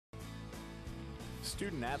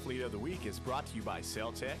Student Athlete of the Week is brought to you by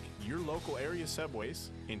Sailtech, your local area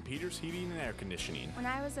subways, and Peters Heating and Air Conditioning. When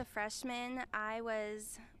I was a freshman, I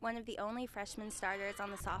was one of the only freshman starters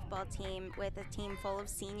on the softball team with a team full of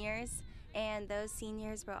seniors. And those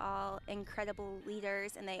seniors were all incredible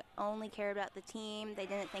leaders, and they only cared about the team. They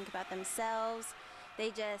didn't think about themselves.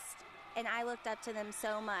 And I looked up to them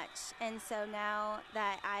so much. And so now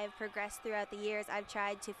that I've progressed throughout the years, I've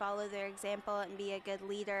tried to follow their example and be a good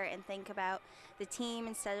leader and think about the team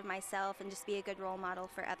instead of myself and just be a good role model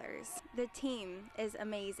for others. The team is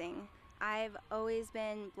amazing. I've always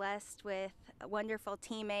been blessed with wonderful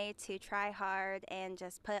teammates who try hard and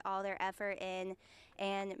just put all their effort in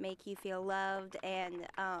and make you feel loved and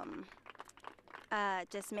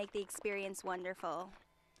just make the experience wonderful.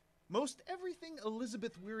 Most everything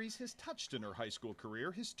Elisabeth Werries has touched in her high school career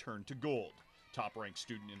has turned to gold. Top-ranked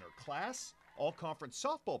student in her class, all-conference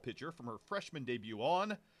softball pitcher from her freshman debut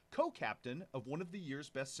on, co-captain of one of the year's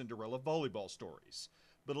best Cinderella volleyball stories.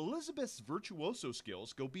 But Elisabeth's virtuoso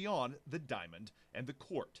skills go beyond the diamond and the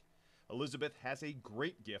court. Elisabeth has a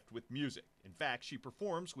great gift with music. In fact, she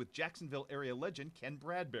performs with Jacksonville area legend Ken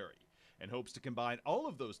Bradbury and hopes to combine all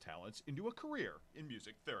of those talents into a career in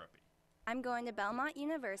music therapy. I'm going to Belmont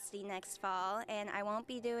University next fall, and I won't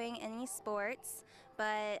be doing any sports,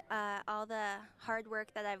 but all the hard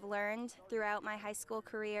work that I've learned throughout my high school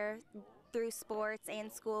career through sports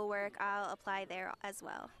and schoolwork, I'll apply there as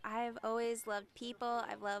well. I've always loved people.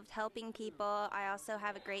 I've loved helping people. I also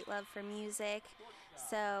have a great love for music.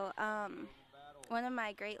 So one of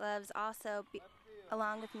my great loves also,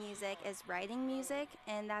 along with music, is writing music,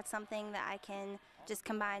 and that's something that I can just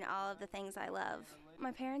combine all of the things I love.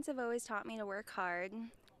 My parents have always taught me to work hard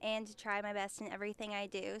and to try my best in everything I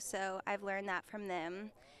do, so I've learned that from them.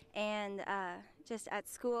 And just at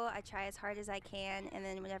school, I try as hard as I can, and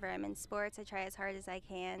then whenever I'm in sports, I try as hard as I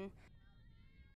can.